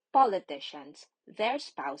Politicians, their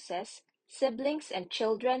spouses, siblings, and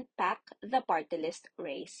children pack the party list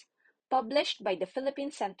race. Published by the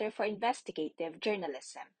Philippine Center for Investigative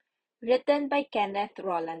Journalism. Written by Kenneth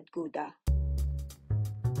Roland Guda.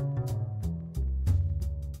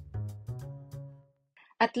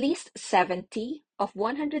 At least 70 of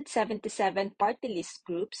 177 party list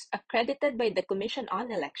groups accredited by the Commission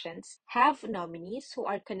on Elections have nominees who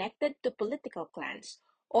are connected to political clans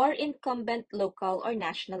or incumbent local or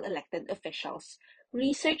national elected officials,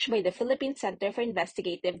 research by the Philippine Center for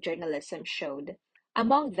Investigative Journalism showed.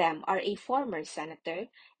 Among them are a former senator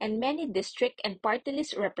and many district and party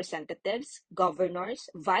list representatives, governors,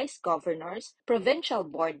 vice governors, provincial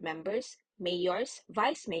board members, mayors,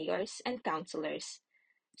 vice mayors, and councilors.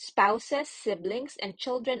 Spouses, siblings, and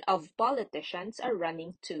children of politicians are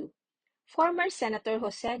running too. Former Senator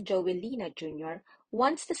Jose Joey Jr.,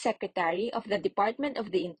 once the Secretary of the Department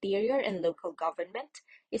of the Interior and Local Government,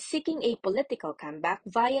 is seeking a political comeback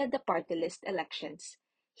via the party list elections.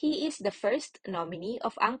 He is the first nominee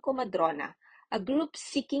of Angko Madrona, a group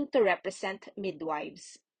seeking to represent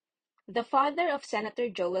midwives. The father of Senator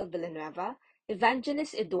Joel Villanueva,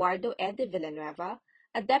 Evangelist Eduardo Ede Villanueva,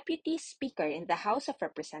 a deputy speaker in the House of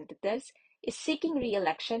Representatives, is seeking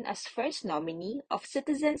re-election as first nominee of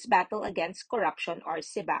Citizens Battle Against Corruption or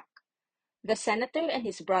CIBAC. The senator and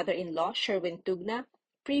his brother-in-law, Sherwin Tugna,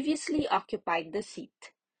 previously occupied the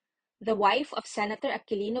seat. The wife of Senator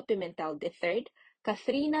Aquilino Pimentel III,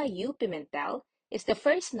 Kathrina U. Pimentel, is the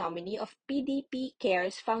first nominee of PDP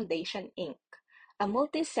Cares Foundation, Inc., a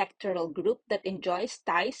multi-sectoral group that enjoys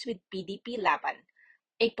ties with PDP Laban,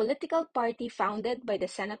 a political party founded by the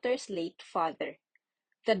senator's late father.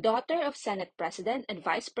 The daughter of Senate President and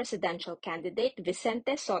Vice Presidential candidate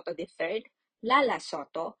Vicente Soto III, Lala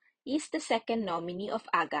Soto, is the second nominee of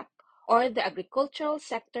AGAP, or the Agricultural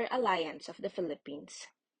Sector Alliance of the Philippines.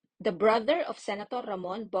 The brother of Senator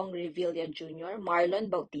Ramon Bong Revilla Jr.,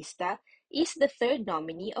 Marlon Bautista, is the third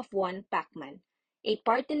nominee of One Pacman, a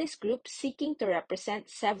party-list group seeking to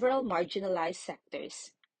represent several marginalized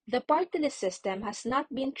sectors. The party-list system has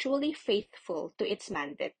not been truly faithful to its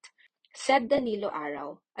mandate, said Danilo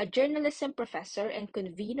Araw, a journalism professor and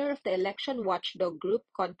convener of the election watchdog group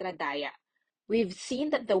Contra Daya. We've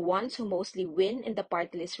seen that the ones who mostly win in the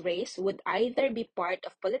party list race would either be part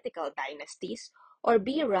of political dynasties or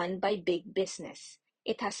be run by big business.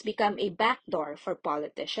 It has become a backdoor for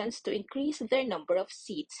politicians to increase their number of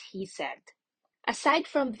seats, he said. Aside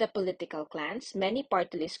from the political clans, many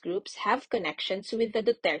party list groups have connections with the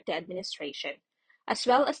Duterte administration, as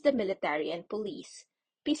well as the military and police.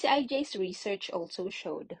 PCIJ's research also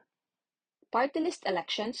showed. Party list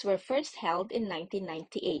elections were first held in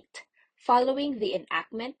 1998, following the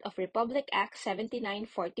enactment of Republic Act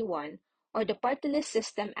 7941 or the Party List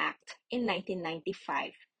System Act in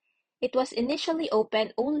 1995. It was initially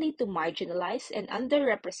open only to marginalized and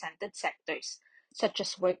underrepresented sectors, such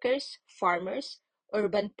as workers, farmers,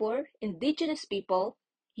 urban poor, indigenous people,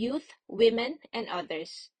 youth, women, and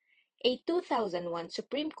others. A 2001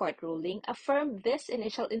 Supreme Court ruling affirmed this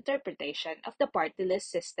initial interpretation of the party list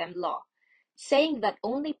system law, saying that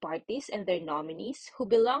only parties and their nominees who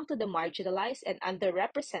belong to the marginalized and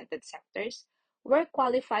underrepresented sectors were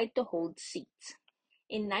qualified to hold seats.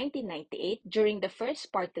 In 1998, during the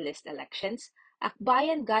first party list elections,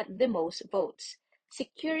 Akbayan got the most votes,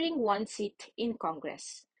 securing one seat in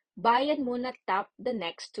Congress. Bayan Muna topped the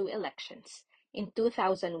next two elections, in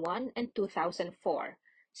 2001 and 2004,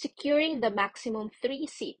 securing the maximum 3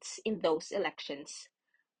 seats in those elections.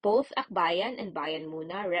 Both Akbayan and Bayan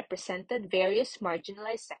Muna represented various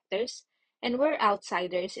marginalized sectors and were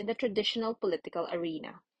outsiders in the traditional political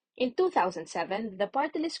arena. In 2007, the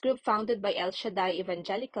party list group founded by El Shaddai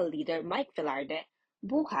evangelical leader Mike Velarde,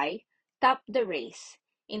 Buhay, topped the race.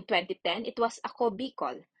 In 2010, it was Ako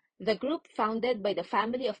Bicol, the group founded by the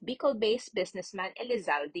family of Bicol-based businessman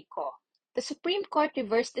Elizalde Co. The Supreme Court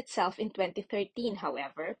reversed itself in 2013,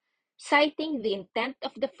 however, citing the intent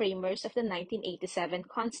of the framers of the 1987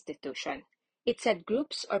 Constitution. It said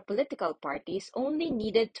groups or political parties only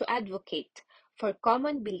needed to advocate for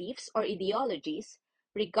common beliefs or ideologies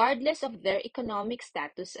regardless of their economic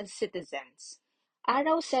status as citizens.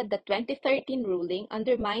 Araw said the 2013 ruling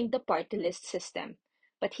undermined the party list system,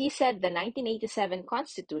 but he said the 1987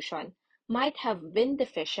 Constitution might have been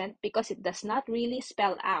deficient because it does not really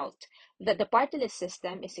spell out that the party list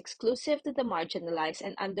system is exclusive to the marginalized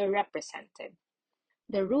and underrepresented.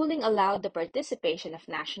 The ruling allowed the participation of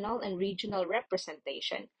national and regional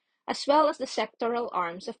representation, as well as the sectoral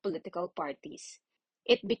arms of political parties.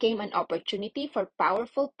 It became an opportunity for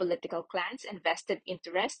powerful political clans and vested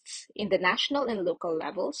interests in the national and local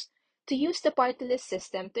levels to use the party list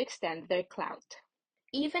system to extend their clout.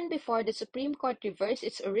 Even before the Supreme Court reversed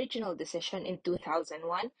its original decision in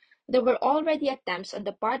 2001, there were already attempts on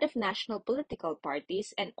the part of national political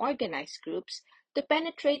parties and organized groups to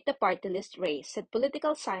penetrate the party list race, said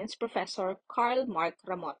political science professor Karl Mark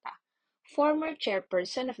Ramota, former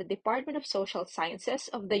chairperson of the Department of Social Sciences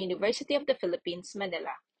of the University of the Philippines,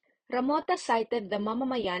 Manila. Ramota cited the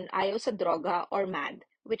Mamamayan Ayaw sa Droga or MAD,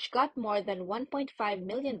 which got more than 1.5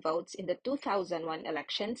 million votes in the 2001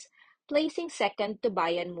 elections, placing second to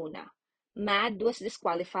Bayan Muna. MAD was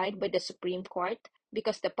disqualified by the Supreme Court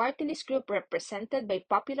because the party list group represented by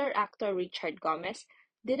popular actor Richard Gomez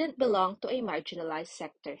didn't belong to a marginalized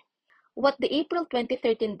sector. What the April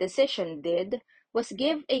 2013 decision did was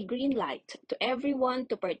give a green light to everyone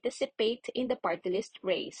to participate in the party list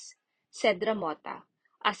race, said Ramota.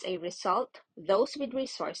 As a result, those with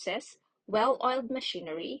resources, well-oiled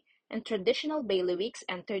machinery, and traditional bailiwicks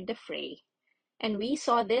entered the fray. And we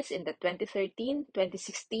saw this in the 2013,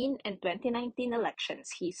 2016, and 2019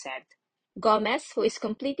 elections, he said. Gomez, who is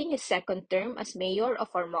completing his second term as mayor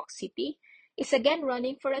of Ormoc City, is again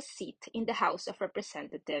running for a seat in the House of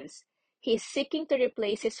Representatives. He is seeking to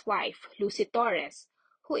replace his wife, Lucy Torres,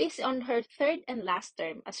 who is on her third and last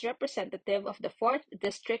term as representative of the 4th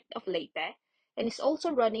District of Leyte and is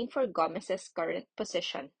also running for Gomez's current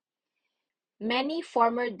position. Many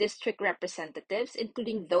former district representatives,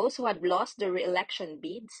 including those who had lost their re-election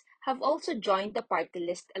bids, have also joined the party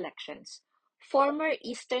list elections. Former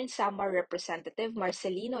Eastern Samar Representative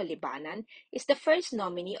Marcelino Libanan is the first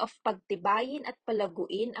nominee of Pagtibayin at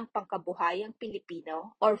Palaguin ang Pangkabuhayang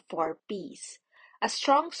Pilipino or 4Ps. A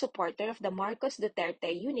strong supporter of the Marcos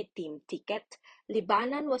Duterte Unit Team ticket,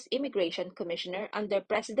 Libanan was Immigration Commissioner under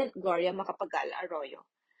President Gloria Macapagal Arroyo.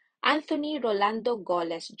 Anthony Rolando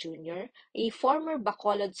Goles Jr., a former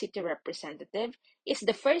Bacolod City representative, is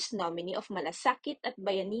the first nominee of Malasakit at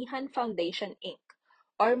Bayanihan Foundation Inc.,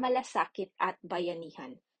 or Malasakit at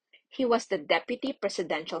Bayanihan. He was the deputy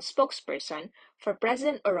presidential spokesperson for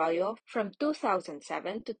President Arroyo from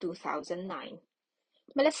 2007 to 2009.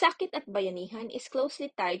 Malasakit at Bayanihan is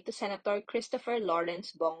closely tied to Senator Christopher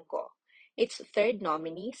Lawrence Bongo. Its third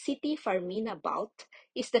nominee, Siti Farmina Balt,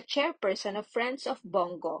 is the chairperson of Friends of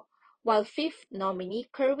Bongo, while fifth nominee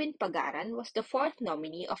Kerwin Pagaran was the fourth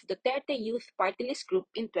nominee of Duterte Youth Party List Group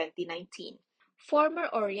in 2019. Former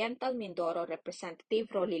Oriental Mindoro Representative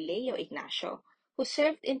Rolileo Ignacio, who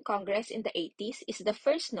served in Congress in the 80s, is the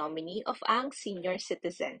first nominee of Ang Senior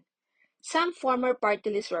Citizen. Some former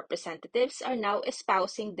party list representatives are now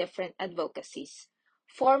espousing different advocacies.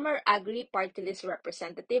 Former Agri party list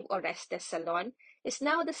representative Orestes Salon is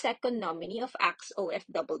now the second nominee of ACTS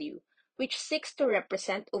OFW, which seeks to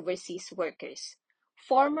represent overseas workers.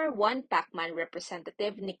 Former One Pacman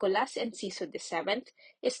representative Nicolas Enciso VII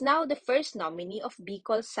is now the first nominee of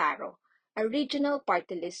Bicol Saro, a regional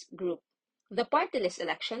party list group. The party list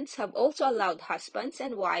elections have also allowed husbands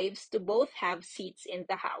and wives to both have seats in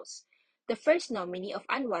the House. The first nominee of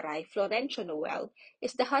Anwaray, Florencio Noel,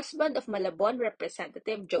 is the husband of Malabon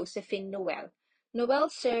Representative Josephine Noel. Noel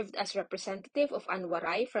served as representative of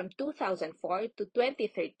Anwaray from 2004 to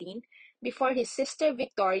 2013 before his sister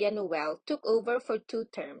Victoria Noel took over for 2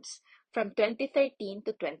 terms, from 2013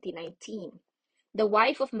 to 2019. The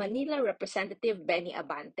wife of Manila Representative Benny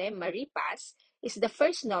Abante, Marie Paz, is the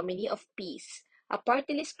first nominee of PEACE, a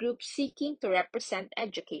party list group seeking to represent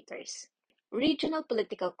educators. Regional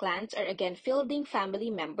political clans are again fielding family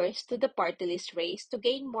members to the party list race to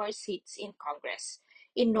gain more seats in Congress.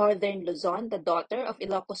 In northern Luzon, the daughter of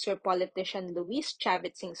Ilocos Sur politician Luis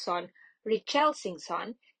Chavit Singson, Richelle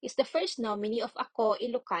Singson, is the first nominee of Ako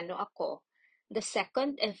Ilocano Ako. The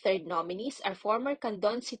second and third nominees are former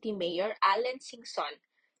Candon City Mayor Allen Singson,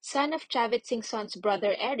 son of Chavit Singson's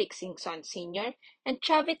brother Eric Singson Sr., and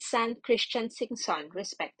Chavit's son Christian Singson,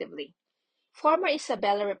 respectively. Former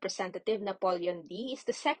Isabela Representative Napoleon D. is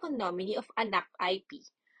the second nominee of Anak IP,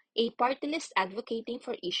 a party list advocating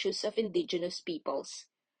for issues of indigenous peoples.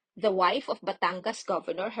 The wife of Batangas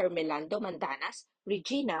Governor Hermelando Mandanas,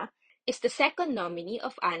 Regina, is the second nominee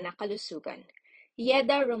of Ana Kalusugan.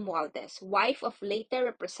 Yeda Romualdez, wife of later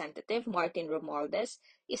Representative Martin Romualdez,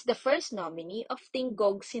 is the first nominee of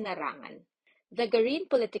Tinggog Sinarangan. The Garin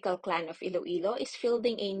political clan of Iloilo is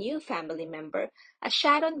fielding a new family member as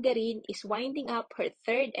Sharon Garin is winding up her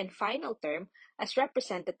third and final term as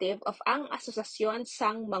representative of ang Asosasyon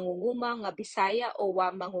sang Mangunguma nga Bisaya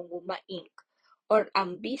Owa Mangunguma Inc. or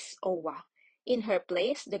Ambis Owa. In her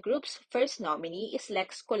place, the group's first nominee is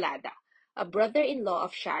Lex Colada, a brother-in-law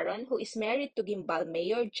of Sharon who is married to Gimbal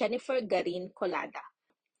Mayor Jennifer Garin Colada.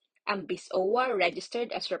 Ambis Owa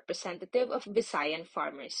registered as representative of Visayan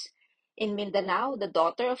farmers. In Mindanao, the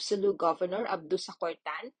daughter of Sulu Governor Abdu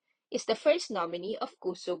Sakortan is the first nominee of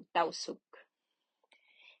Kusug Tausug.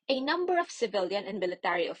 A number of civilian and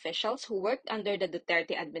military officials who worked under the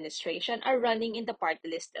Duterte administration are running in the party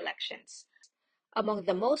list elections. Among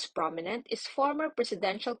the most prominent is former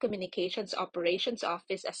Presidential Communications Operations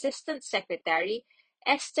Office Assistant Secretary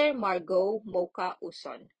Esther Margot Mocha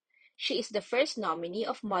Uson. She is the first nominee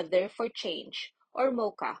of Mother for Change, or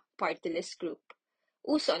MOCA, party list group.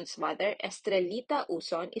 Uson's mother, Estrelita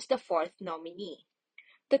Uson, is the fourth nominee.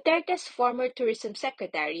 Duterte's former tourism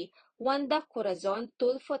secretary, Wanda Corazon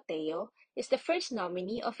Tulfo-Teo, is the first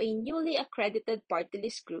nominee of a newly accredited party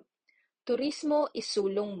list group, Turismo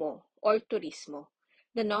Isulong Mo, or Turismo.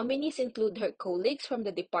 The nominees include her colleagues from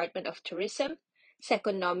the Department of Tourism.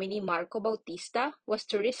 Second nominee Marco Bautista was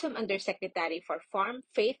Tourism Undersecretary for Farm,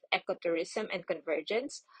 Faith, Ecotourism, and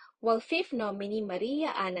Convergence, while fifth nominee Maria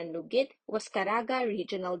Ana Nugit was Caraga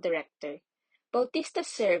Regional Director. Bautista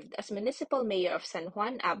served as municipal mayor of San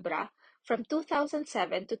Juan Abra from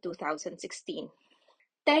 2007 to 2016.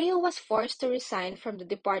 Teo was forced to resign from the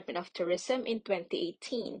Department of Tourism in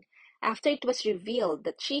 2018 after it was revealed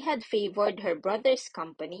that she had favored her brother's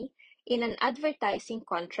company in an advertising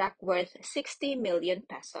contract worth 60 million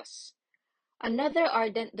pesos. Another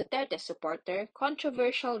ardent Duterte supporter,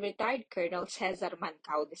 controversial retired Colonel Cesar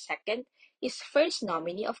Mancao II, is first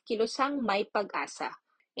nominee of Kilusang May Pag-asa.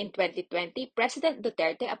 In 2020, President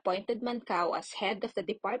Duterte appointed Mancao as head of the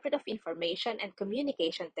Department of Information and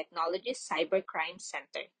Communication Technology's Cybercrime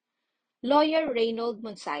Center. Lawyer Reynold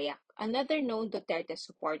Monsayak, another known Duterte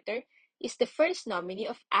supporter, is the first nominee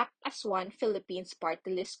of Act as One Philippines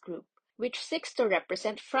party list group, which seeks to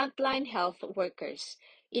represent frontline health workers.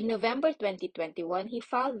 In November 2021, he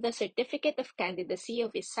filed the certificate of candidacy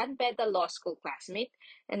of his San Beda Law School classmate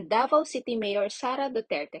and Davao City Mayor Sara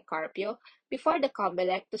Duterte Carpio before the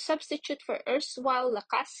COMELEC to substitute for erstwhile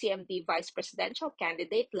Lakas CMD vice presidential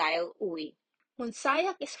candidate Lyle Uy.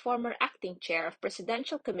 Monsayak is former acting chair of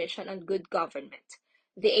Presidential Commission on Good Government,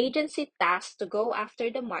 the agency tasked to go after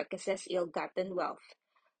the Marques's ill-gotten wealth.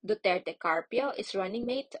 Duterte Carpio is running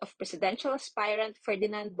mate of presidential aspirant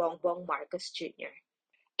Ferdinand Bongbong Marcos Jr.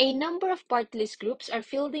 A number of party list groups are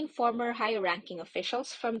fielding former high-ranking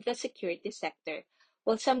officials from the security sector,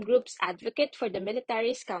 while some groups advocate for the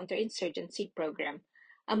military's counterinsurgency program.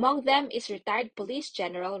 Among them is retired Police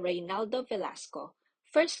General Reynaldo Velasco,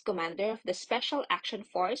 first commander of the Special Action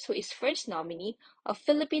Force, who is first nominee of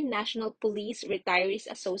Philippine National Police Retirees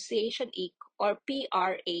Association Inc., or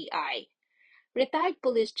PRAI. Retired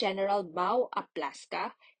Police General Mau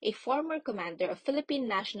Aplasca, a former commander of Philippine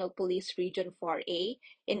National Police Region 4A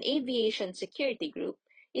and Aviation Security Group,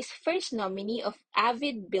 is first nominee of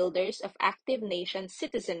Avid Builders of Active Nation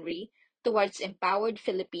Citizenry towards Empowered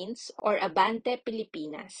Philippines, or Abante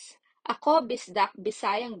Pilipinas. Ako Bisdak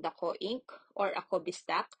Bisayang Dako Inc., or Ako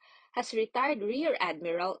Bisdak, has retired Rear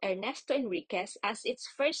Admiral Ernesto Enriquez as its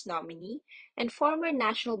first nominee and former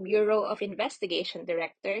National Bureau of Investigation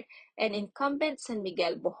Director and incumbent San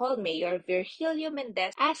Miguel Bohol Mayor Virgilio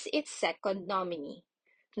Mendez as its second nominee.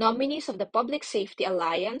 Nominees of the Public Safety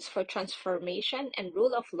Alliance for Transformation and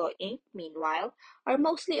Rule of Law Inc., meanwhile, are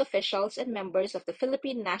mostly officials and members of the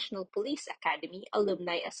Philippine National Police Academy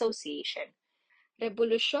Alumni Association.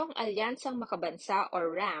 Rebolusyong Alyansang Makabansa,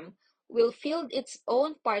 or RAM, will field its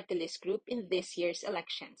own party list group in this year's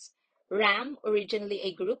elections. RAM, originally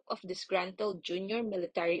a group of disgruntled junior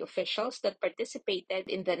military officials that participated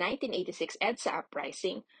in the 1986 EDSA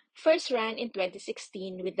uprising, first ran in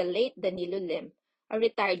 2016 with the late Danilo Lim, a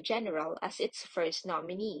retired general, as its first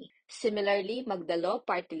nominee. Similarly, Magdalo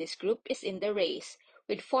party list group is in the race,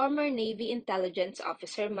 with former Navy intelligence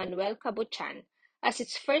officer Manuel Cabuchan as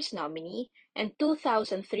its first nominee and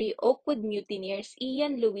 2003 Oakwood mutineers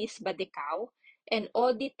Ian Luis Badicao and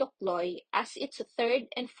Odi Tocloy as its third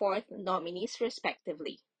and fourth nominees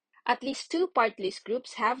respectively. At least two party list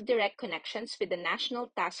groups have direct connections with the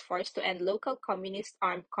National Task Force to End Local Communist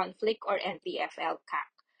Armed Conflict, or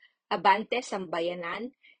NTFL-CAC, Abante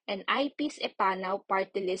Sambayanan, and IP's Epanaw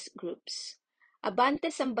party list groups.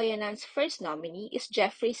 Abante Sambayanan's first nominee is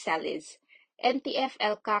Jeffrey Salis,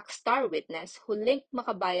 NTF-LCAC star witness who linked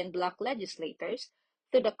Makabayan Bloc legislators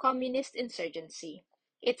to the communist insurgency.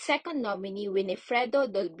 Its second nominee, Winifredo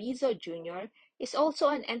Dolbizo Jr., is also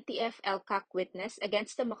an NTF-LCAC witness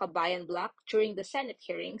against the Makabayan Bloc during the Senate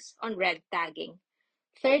hearings on red tagging.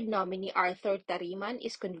 Third nominee Arthur Tariman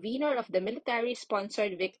is convener of the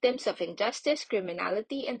military-sponsored Victims of Injustice,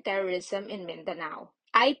 Criminality, and Terrorism in Mindanao.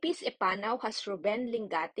 IP's Epanaw has Ruben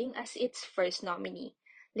Lingating as its first nominee.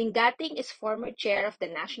 Lingating is former chair of the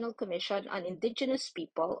National Commission on Indigenous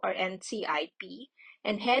People, or NCIP,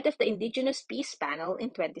 and head of the Indigenous Peace Panel in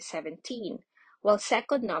 2017, while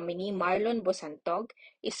second nominee Marlon Bosantog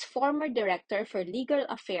is former Director for Legal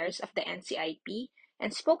Affairs of the NCIP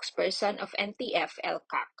and spokesperson of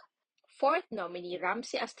NTF-ELCAC. Fourth nominee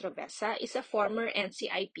Ramsey Astrovesa is a former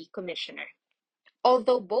NCIP commissioner.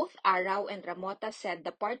 Although both Arao and Ramota said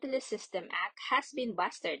the Party List System Act has been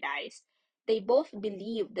bastardized, they both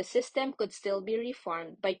believe the system could still be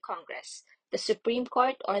reformed by Congress, the Supreme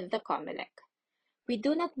Court, or the COMELEC. "We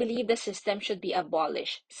do not believe the system should be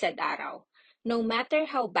abolished," said Arao. "No matter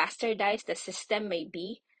how bastardized the system may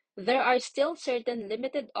be, there are still certain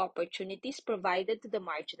limited opportunities provided to the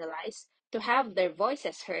marginalized to have their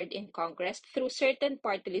voices heard in Congress through certain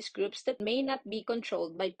party list groups that may not be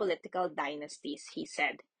controlled by political dynasties," he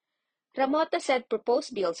said. Ramota said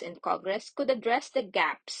proposed bills in Congress could address the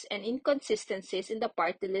gaps and inconsistencies in the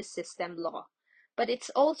party list system law, but it's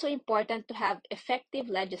also important to have effective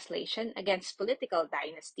legislation against political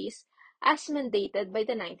dynasties as mandated by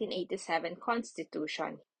the 1987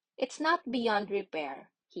 Constitution. "It's not beyond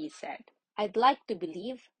repair," he said. "I'd like to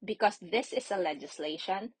believe, because this is a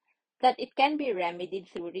legislation, that it can be remedied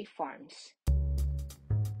through reforms.